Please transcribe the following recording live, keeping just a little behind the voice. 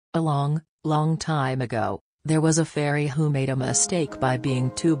A long, long time ago, there was a fairy who made a mistake by being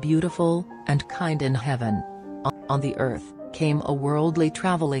too beautiful and kind in heaven. On the earth, came a worldly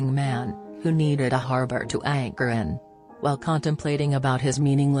traveling man, who needed a harbor to anchor in. While contemplating about his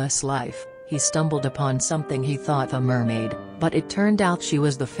meaningless life, he stumbled upon something he thought a mermaid, but it turned out she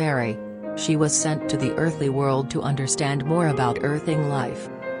was the fairy. She was sent to the earthly world to understand more about earthing life.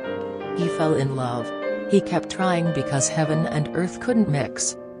 He fell in love. He kept trying because heaven and earth couldn't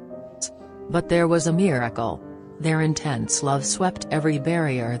mix. But there was a miracle. Their intense love swept every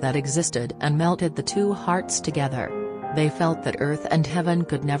barrier that existed and melted the two hearts together. They felt that earth and heaven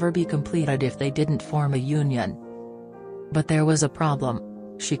could never be completed if they didn't form a union. But there was a problem.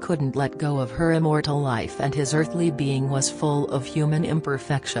 She couldn't let go of her immortal life, and his earthly being was full of human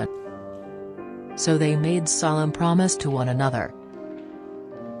imperfection. So they made solemn promise to one another.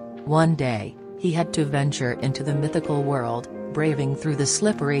 One day, he had to venture into the mythical world, braving through the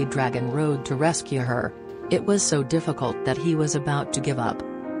slippery dragon road to rescue her. It was so difficult that he was about to give up.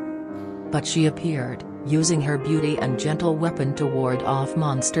 But she appeared, using her beauty and gentle weapon to ward off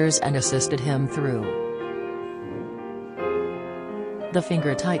monsters, and assisted him through. The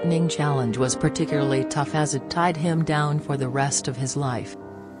finger-tightening challenge was particularly tough as it tied him down for the rest of his life.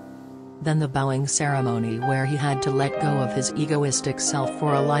 Then the bowing ceremony, where he had to let go of his egoistic self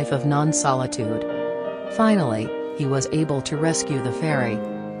for a life of non-solitude. Finally, he was able to rescue the fairy.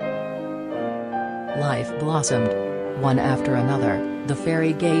 Life blossomed. One after another, the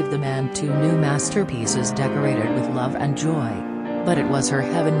fairy gave the man 2 new masterpieces decorated with love and joy. But it was her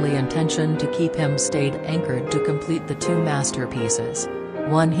heavenly intention to keep him stayed anchored to complete the 2 masterpieces.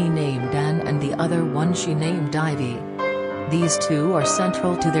 One he named Dan and the other one she named Ivy. These 2 are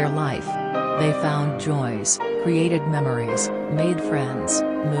central to their life. They found joys, created memories, made friends,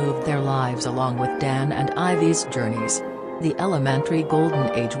 moved their lives along with Dan and Ivy's journeys. The elementary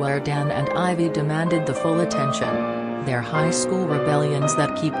golden age, where Dan and Ivy demanded the full attention. Their high school rebellions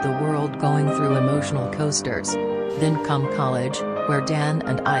that keep the world going through emotional coasters. Then come college, where Dan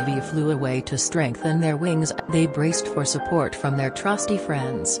and Ivy flew away to strengthen their wings. They braced for support from their trusty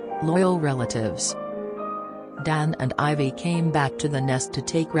friends, loyal relatives. Dan and Ivy came back to the nest to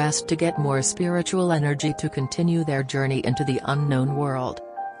take rest, to get more spiritual energy to continue their journey into the unknown world.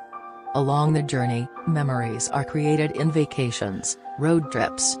 Along the journey, memories are created in vacations, road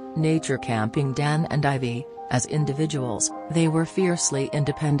trips, nature camping. Dan and Ivy, as individuals, they were fiercely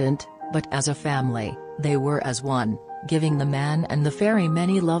independent, but as a family, they were as one, giving the man and the fairy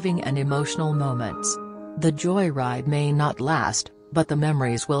many loving and emotional moments. The joyride may not last, but the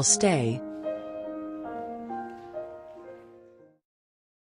memories will stay,